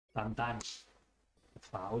Tan tan.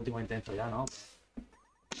 Último intento ya, ¿no?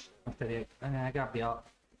 No estaría... Me he cambiado.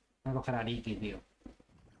 Voy a coger a Nikki, tío.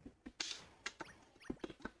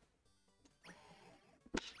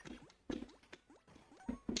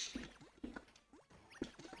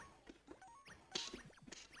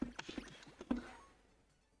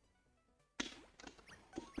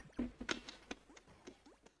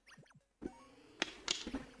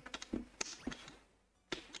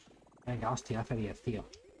 Venga, hostia, F10, tío.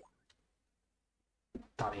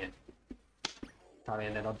 Está bien. Está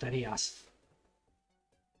bien, de tonterías.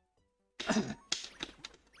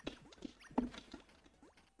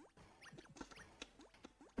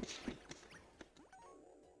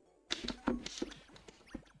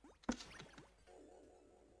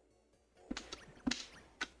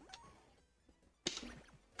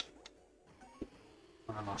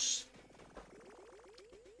 Vamos.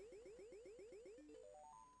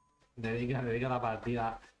 Dedica la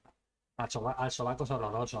partida al sobacos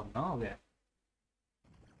horrorosos, ¿no? ¿O qué?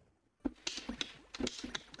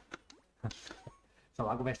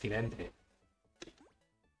 Sobaco pestilente.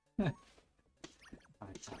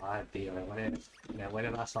 Ay, chaval, tío, me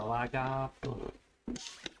huele la sobaca.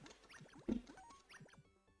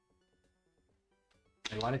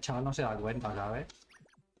 Igual el chaval no se da cuenta, ¿sabes?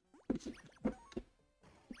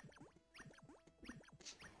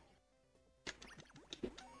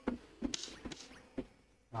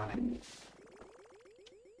 Vale.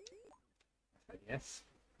 F10.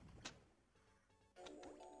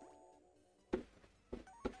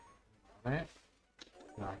 Vale.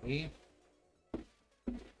 De aquí.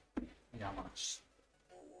 Y vámonos.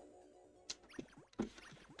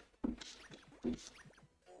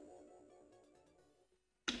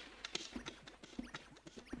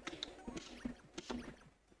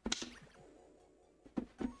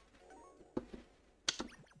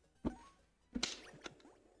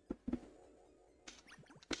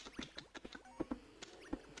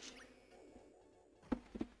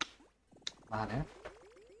 Vale.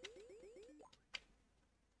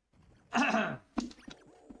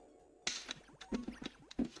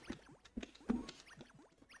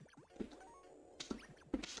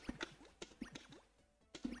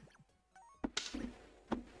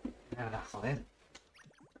 Mierda, joder.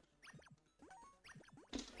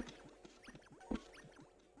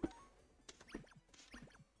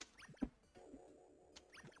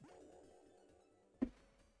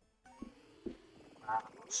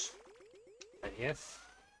 Vamos. F10.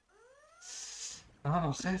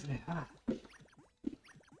 Vamos, jefe. Ah.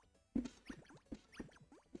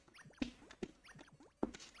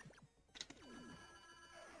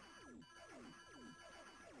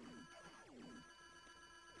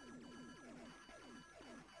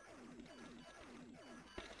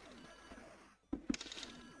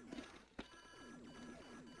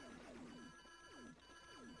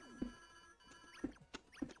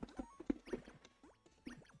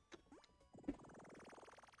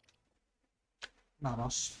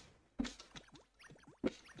 Vamos.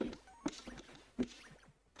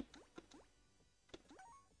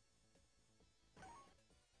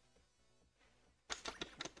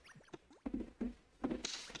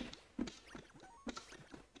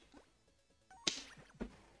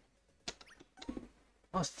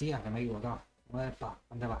 Hostia, que me he equivocado.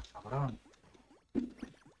 ¿Dónde vas, cabrón?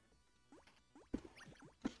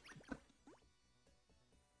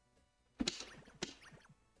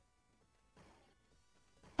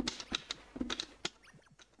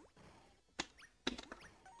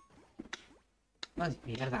 Ay,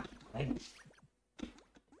 mierda. Joder.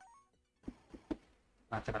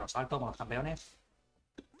 Este me lo salto con los campeones.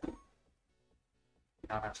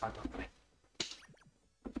 Ahora me lo salto otra vez.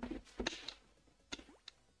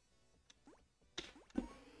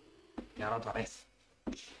 Y ahora otra vez.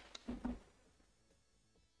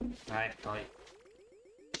 Ahí estoy.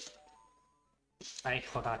 Ahí,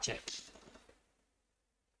 JH.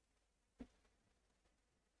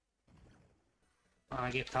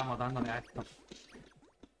 Aquí estamos dándole a esto.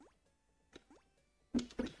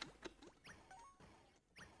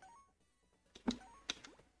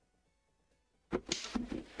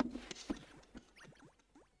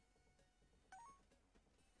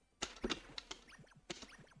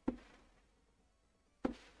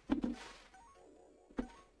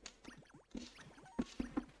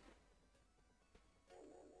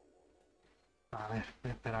 A ver,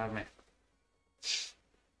 voy a esperarme.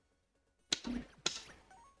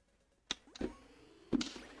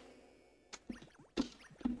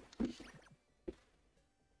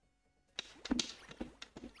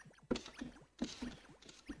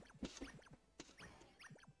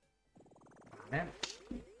 Vale.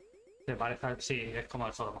 Se parece, sí, es como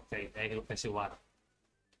el solo Skate, es igual,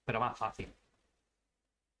 pero más fácil.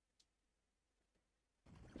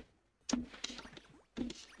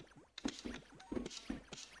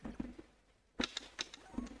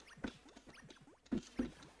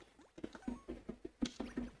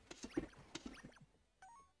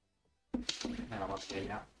 Me la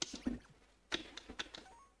botella.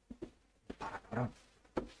 Para, cabrón.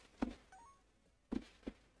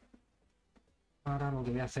 Ahora lo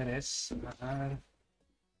que voy a hacer es... A ver...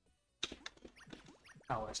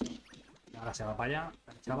 Hago esto. Y ahora se va para allá,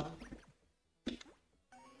 el chaval. Y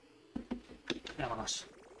vámonos.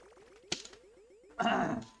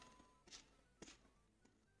 A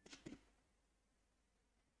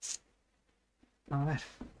ver.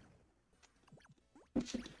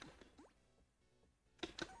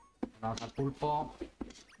 Vamos al pulpo.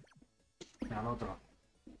 Y al otro.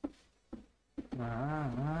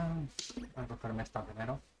 Voy a cogerme esta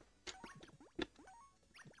primero.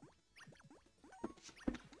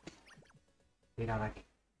 Tira de aquí.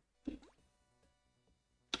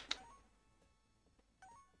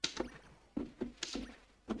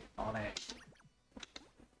 Vale.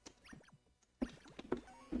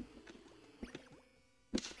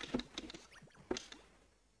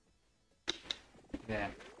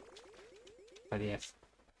 Bien. 10.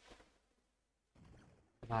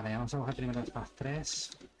 Vale, vamos a coger primero estas 3.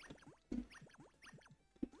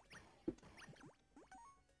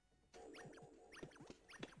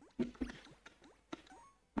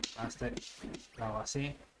 Este lo hago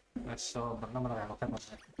así. Eso no me lo voy a coger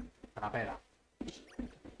porque me la pega.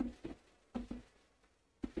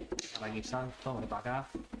 Ahora aquí salto, voy para acá.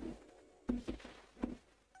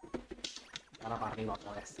 Ahora para arriba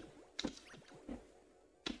otra vez.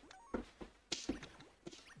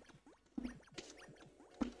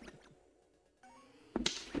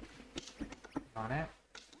 Vale.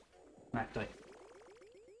 Ahí estoy.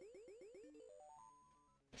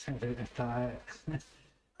 Está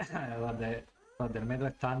donde el metro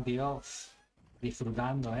están, tío,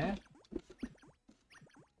 disfrutando, ¿eh?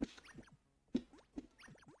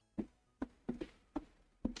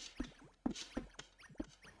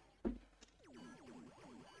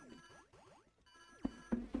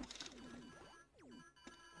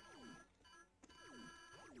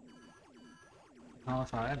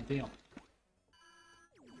 Vamos a ver, tío.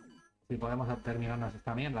 Si podemos terminarnos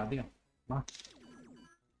esta mierda, tío. Va.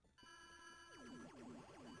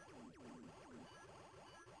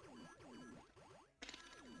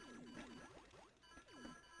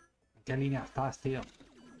 ¿En qué línea estás, tío?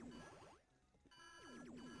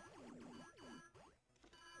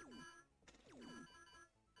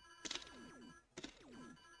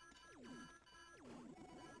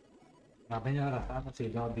 La peña abrazando,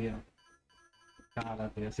 sí, yo, tío.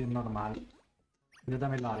 Claro, tío, sí es normal. Yo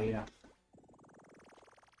también lo haría.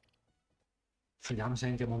 Si ya no sé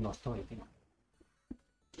en qué mundo estoy, tío.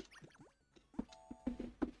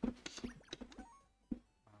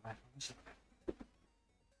 A ver, vamos a ver.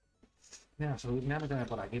 Mira, voy a meterme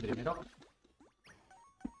por aquí primero.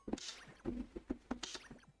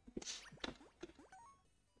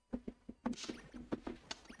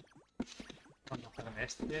 Vamos a hacerme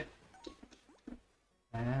este.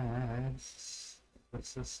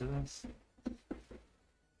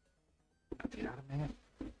 A tirarme.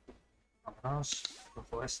 Vámonos.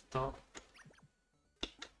 Cojo esto.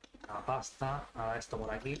 La pasta. Ahora esto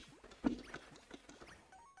por aquí.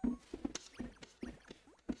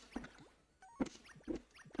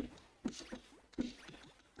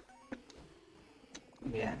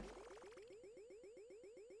 Bien.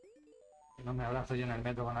 No me abrazo yo en el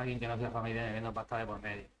metro con alguien que no sea familia y viendo pasta de por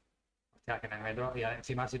medio. O sea, que en el metro, y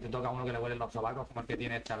encima si te toca uno que le huelen los sobacos, como el que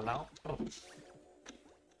tiene este al lado.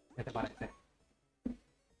 ¿Qué te parece?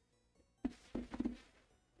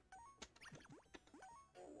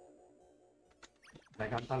 Le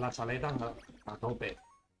cantan las aletas a tope.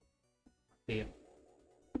 Tío.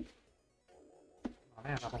 Vale,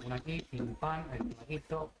 ahora pongo una aquí, pim pam, esto me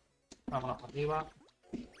quito. Vámonos para arriba.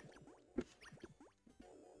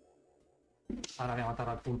 Ahora voy a matar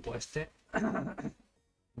al pulpo este.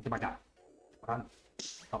 Vente para acá.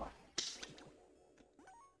 Toma.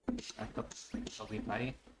 Esto quita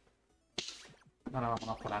ahí. Ahora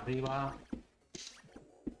vámonos por arriba.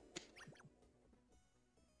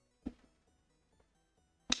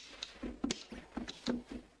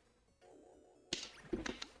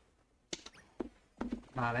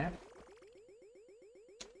 Vale.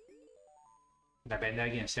 Depende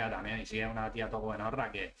de quién sea también. Y si es una tía todo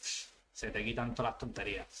buenorra que se te quitan todas las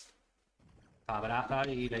tonterías. Te abraza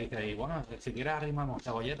y le dices, y bueno, si quieres arrimamos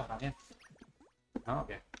cebolleta también. ¿No? ¿O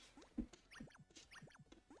qué?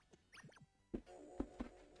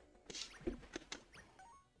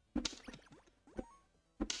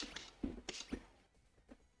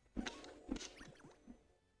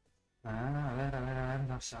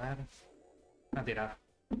 Vamos a ver. Voy a tirar.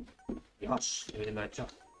 Dios, qué bien lo he hecho.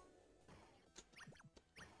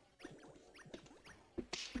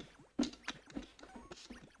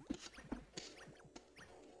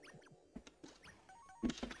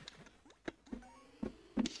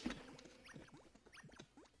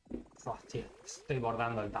 Hostia, estoy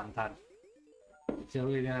bordando el tantan. Si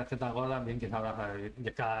alguien tiene Z gorda, bien que sabrá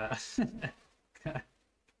de cada...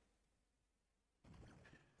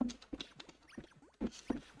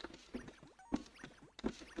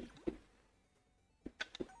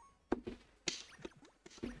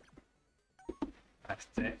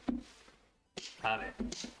 Este. Vale.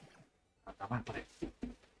 Acá más por ahí.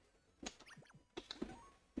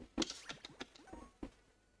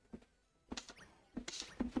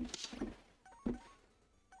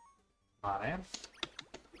 Vale.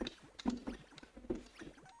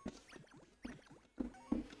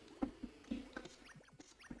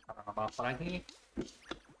 Ahora nos vamos por aquí.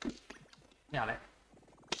 Vale.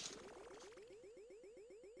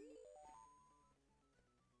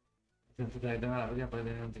 Si tengo la rusia puede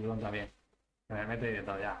tener un tiburón también. Que me mete de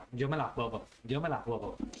todo ya. Yo me la juego. Yo me la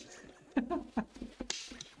juego.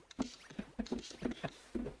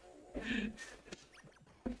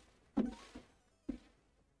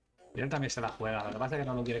 Y él también se la juega. Lo que pasa es que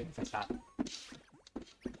no lo quiere confesar.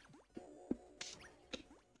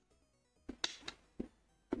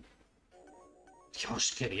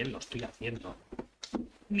 Dios, qué bien lo estoy haciendo.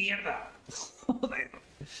 ¡Mierda! Joder.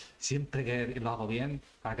 Siempre que lo hago bien,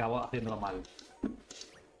 acabo haciéndolo mal.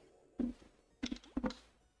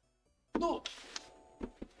 ¡No!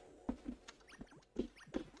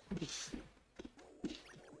 Es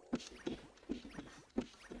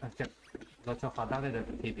que lo he hecho fatal desde el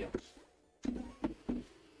principio.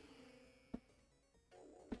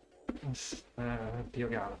 Tío,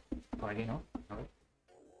 ¿qué hago? Por aquí, ¿no? A ver.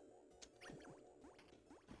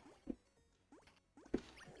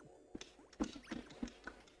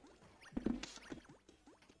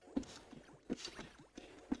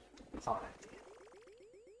 Joder, tío.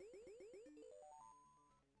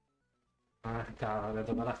 Ah, claro, le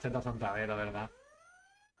tocó las tetas a un travero, ¿verdad?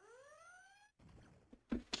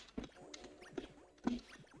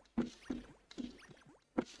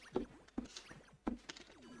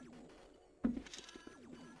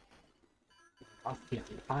 Hostia,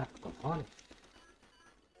 para, cojones.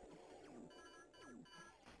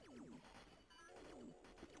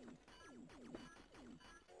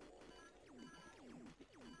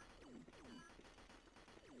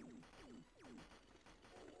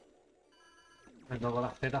 Me tocó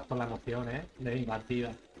las tetas por la emoción, de mi partida.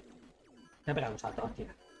 Me he pegado un salto,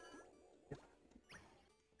 hostia.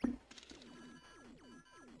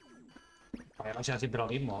 Para que no sea siempre lo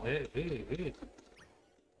mismo, Venga,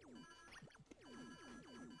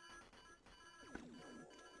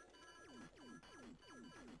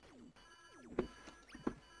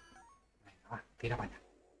 va, tira para allá.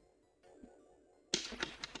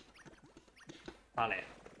 Vale,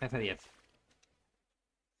 F10.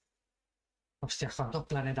 Hostia, ¿cuántos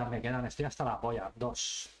planetas me quedan? Estoy hasta la polla.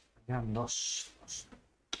 Dos. Me quedan dos.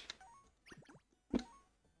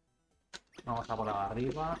 Vamos a por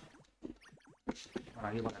arriba. Por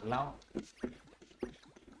aquí por el lado.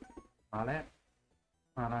 Vale.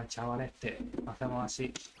 Ahora el chaval este. Hacemos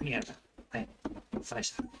así. Mierda.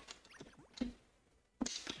 Fresa.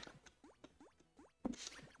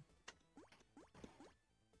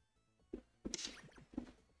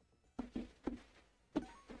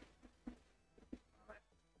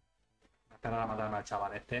 Esperar a matarme al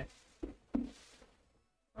chaval este.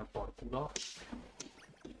 Por culo.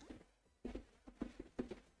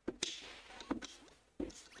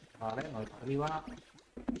 Vale, voy para arriba.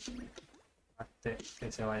 Este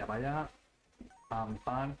que se vaya para allá. Pam,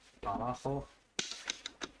 pam, para abajo.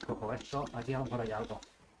 Cojo esto. Aquí a lo mejor hay algo.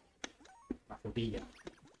 Una frutilla.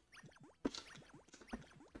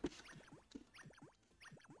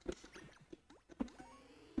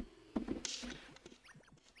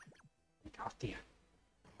 Hostia.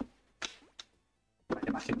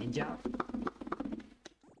 Vaya más que ninja.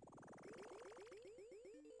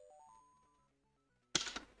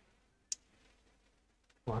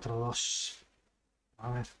 Cuatro, dos.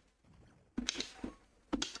 A ver.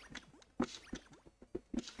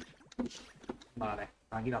 Vale.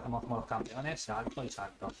 Aquí lo hacemos como los campeones. Salto y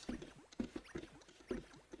salto.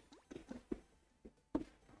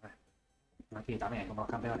 A ver. Aquí también, como los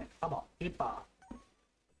campeones. ¡Vamos! ¡Ipa!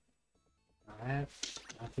 A ver.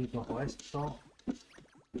 Aquí cojo esto.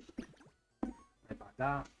 Voy para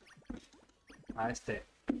acá. A este.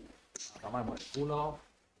 A tomar por el culo.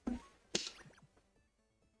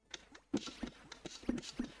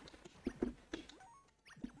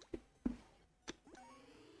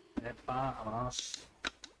 vámonos.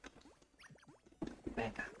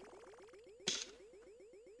 Venga.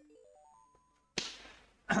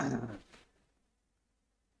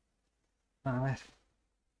 A ver.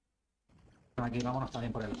 Aquí vámonos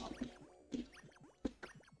también por el lado.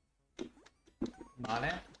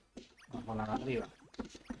 Vale. Vamos por la de arriba.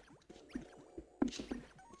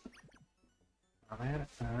 A ver.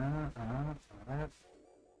 A ver.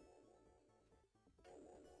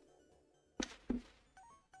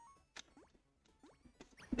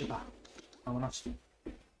 Y va. Vámonos.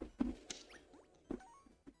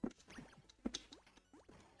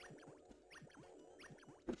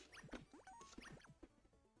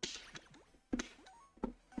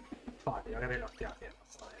 Joder, tío, que bien lo estoy haciendo,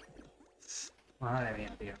 joder. Madre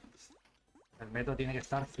mía, tío. El método tiene que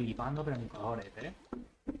estar flipando, pero en colores, ¿eh?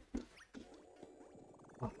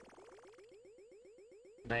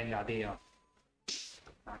 Venga, tío.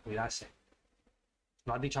 A cuidarse.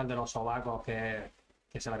 ¿Lo has dicho al de los sobacos que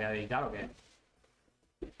se le había dedicado o qué?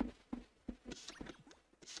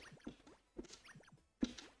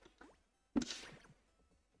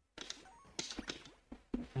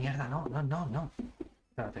 Mierda, no.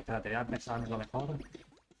 Espérate, voy a pensar en lo mejor.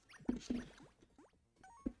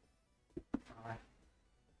 A ver.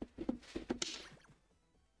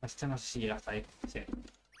 Este no sé si llega hasta ahí. Sí.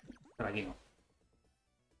 Pero aquí no.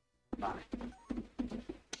 Vale.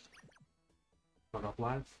 Con lo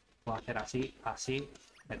cual, puedo hacer así,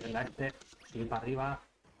 meterle a este, subir para arriba.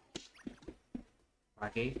 Por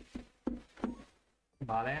aquí.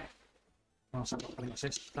 Vale. Vamos a cogernos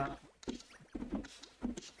esta.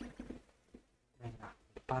 Venga,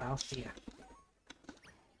 para, hostia.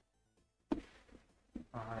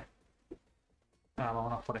 A ver. Ahora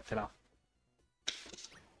vámonos por este lado.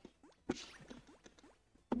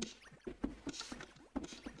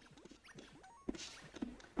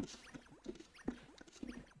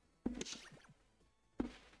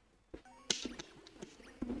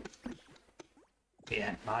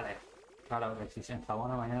 Bien, vale. Claro que si se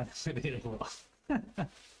enfabona mañana se pide el juego.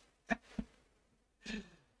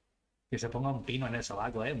 Que se ponga un pino en el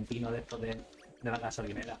sobaco, un pino de estos de la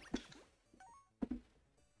gasolinera.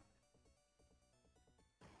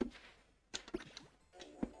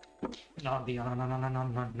 No, tío,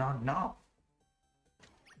 no.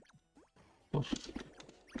 Uf.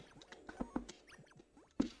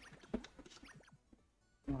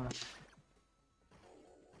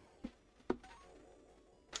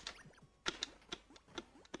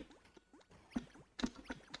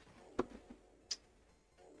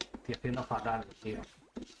 Estoy haciendo fatal, tío.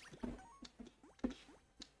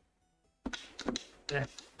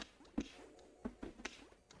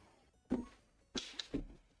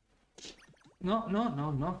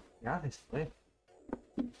 No. ¿Qué haces, joder?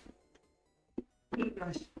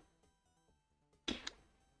 Ay.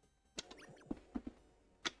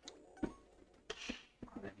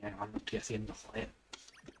 Madre mía, qué mal lo estoy haciendo, joder.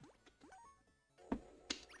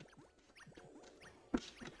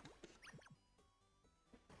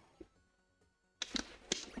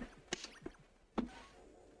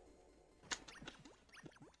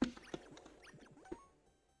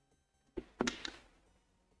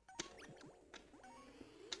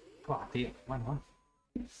 Buah, tío, bueno.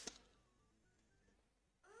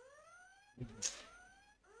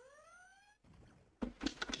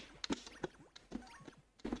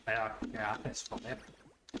 Pero, ¿qué haces, joder?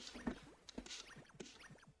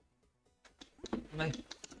 Ay.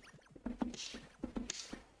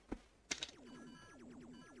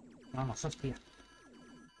 Vamos, hostia.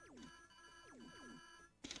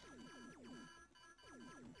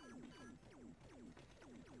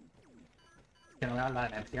 Que no veas la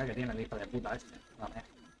energía que tiene el hijo de puta este. Vale.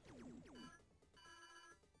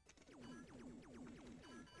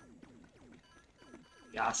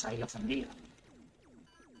 Ya, ahí lo ofendía.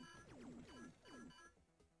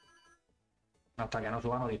 Hasta que no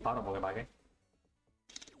suba no disparo, porque ¿para qué?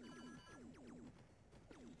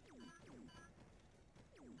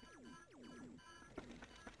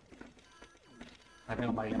 Me pego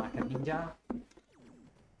un baile más que el ninja.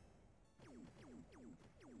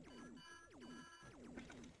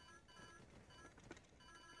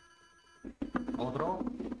 Otro.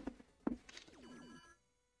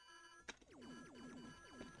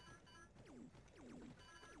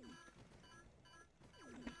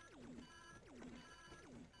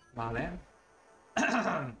 Vale.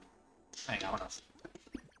 Venga, vámonos.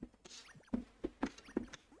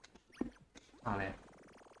 Vale.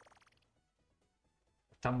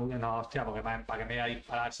 Están muy bien. No, hostia, porque para que me voy a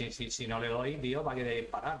disparar si no le doy, tío, ¿para qué de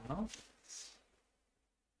disparar, no?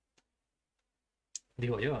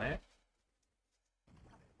 Digo yo, ¿eh?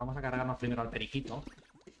 Vamos a cargarnos primero al periquito.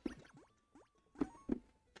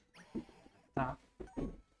 está.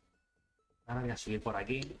 Ahora voy a subir por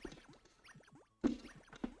aquí.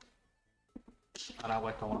 Ahora he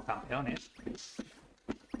puesto unos campeones.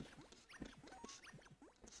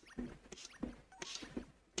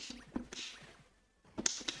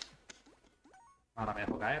 Ahora me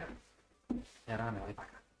dejo caer. Y ahora me voy para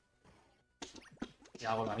acá. Y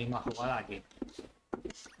hago la misma jugada aquí.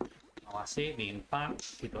 Hago así, pim pam,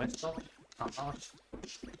 quito esto. Vamos.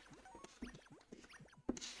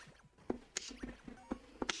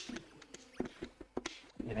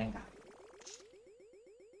 Y venga.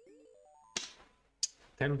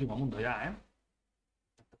 Este es el último mundo ya, ¿eh?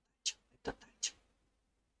 Esto está hecho.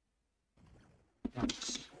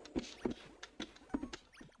 Vamos.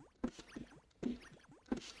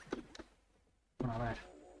 A ver.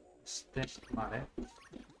 Este, vale.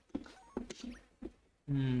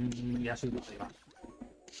 Ya subí para arriba.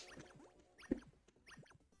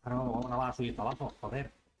 Ahora no va a subir para abajo,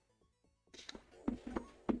 joder.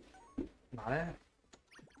 Vale.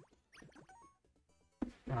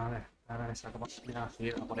 A ver esa como voy a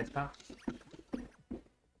subir por esta.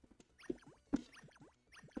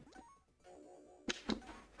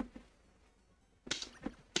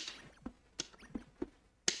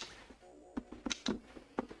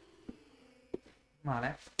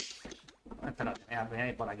 Vale. Espérate, voy a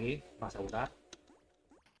ir por aquí para asegurar.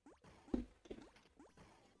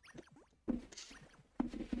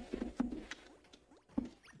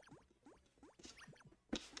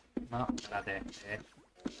 No, espérate.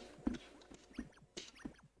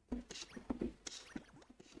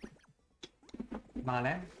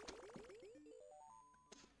 Vale.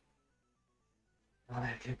 A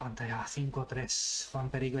ver, ¿qué pantalla va? 5-3. Juan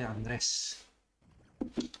Perico y Andrés.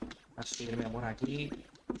 A subirme por aquí.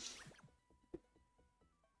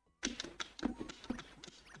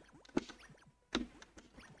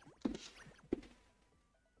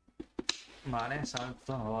 Vale,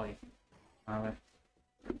 salto, no voy. A ver.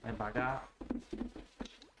 Ven para acá.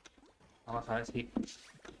 Vamos a ver si...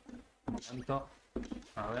 Un momento.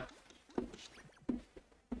 A ver. Voy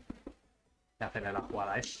a hacerle la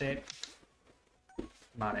jugada a este.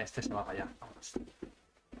 Vale, este se va para allá. Vamos.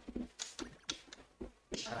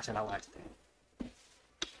 Ahora se la hago a este.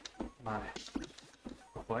 Vale.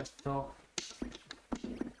 Cojo esto.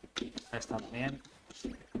 Esta también.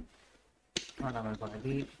 Ahora me voy por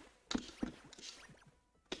aquí.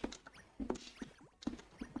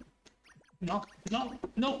 No, no,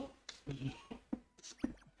 no.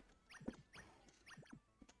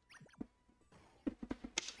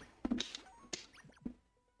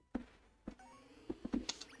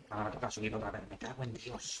 Ahora me toca subir otra vez. Me cago en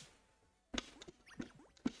Dios.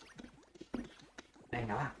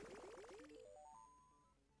 Venga, va.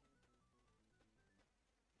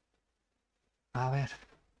 A ver.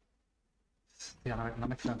 Tío, no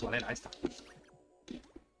me fijo en cuál era esta.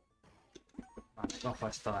 Vale, cojo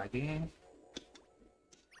esto de aquí.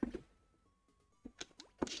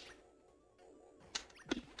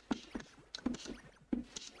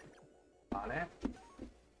 Vale.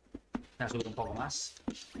 Voy a subir un poco más.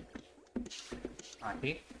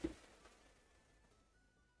 Aquí.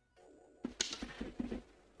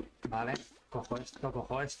 Vale. Cojo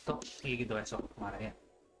esto y quito eso. Vale, bien.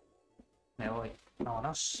 Me voy.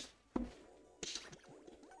 Vámonos.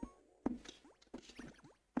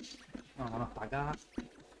 Vámonos para acá.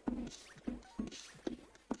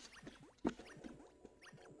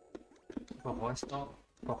 Cojo esto.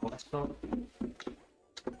 Cojo esto.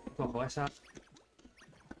 Cojo esa.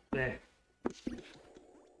 Vale.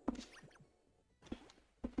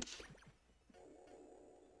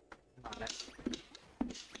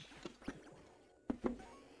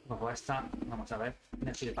 Cojo esta. Vamos a ver.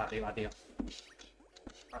 Me sigue para arriba, tío.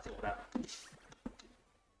 Para asegurar.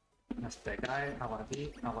 Este cae. Hago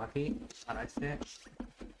aquí. Hago aquí. Ahora este.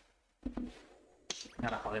 Y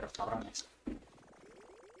ahora joderos, cabrones.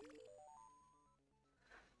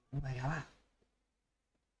 Venga, va.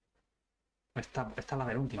 Esta es la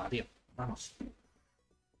penúltima, tío. Vamos.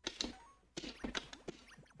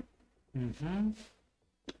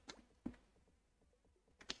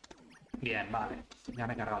 Bien, vale. Ya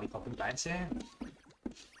me he cargado el hijo puta ese.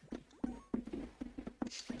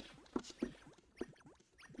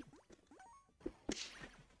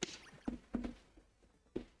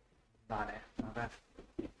 Vale, a ver.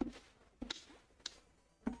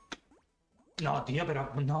 No, tío,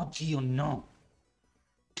 pero... No, tío, no.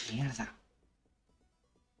 Mierda.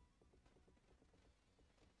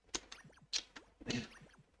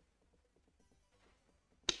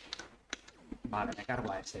 Vale, me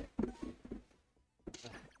cargo a ese.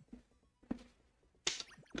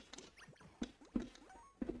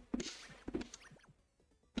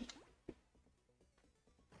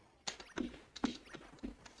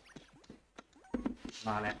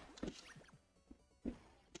 Vale.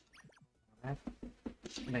 A ver.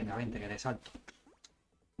 Venga, vente, que te salto.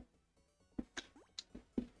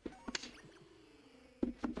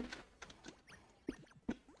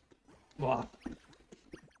 Buah.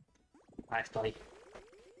 Ahí estoy.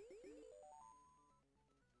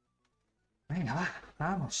 Venga, va,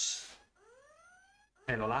 vamos.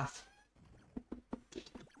 El Olaf.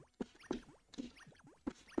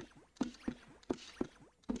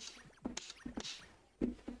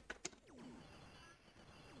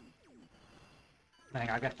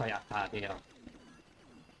 Venga, que esto ya está, tío.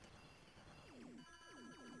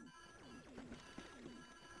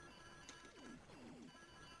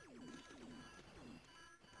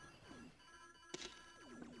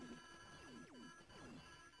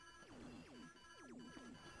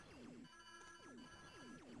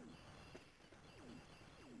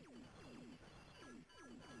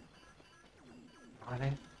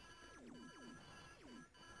 Vale.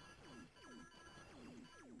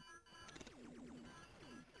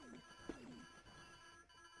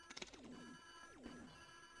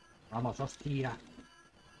 Vamos, hostia.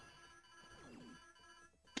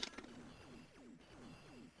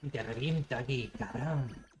 Y te revienta aquí,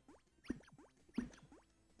 cabrón.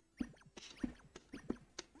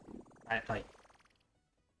 Ahí estoy.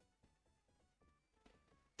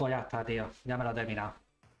 Pues ya está, tío. Ya me lo he terminado.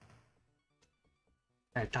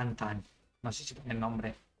 El TANG TANG. No sé si tiene el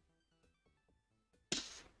nombre.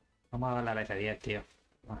 Vamos a darle al F10, tío.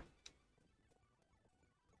 Ah.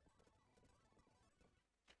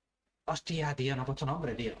 Hostia, tío, no ha puesto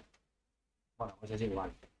nombre, tío. Bueno, pues es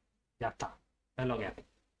igual. Ya está. Es lo que hace.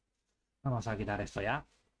 Vamos a quitar esto ya.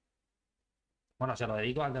 Bueno, se lo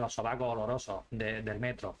dedico al de los sobacos olorosos del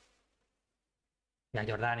metro. Y a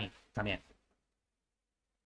Jordani también.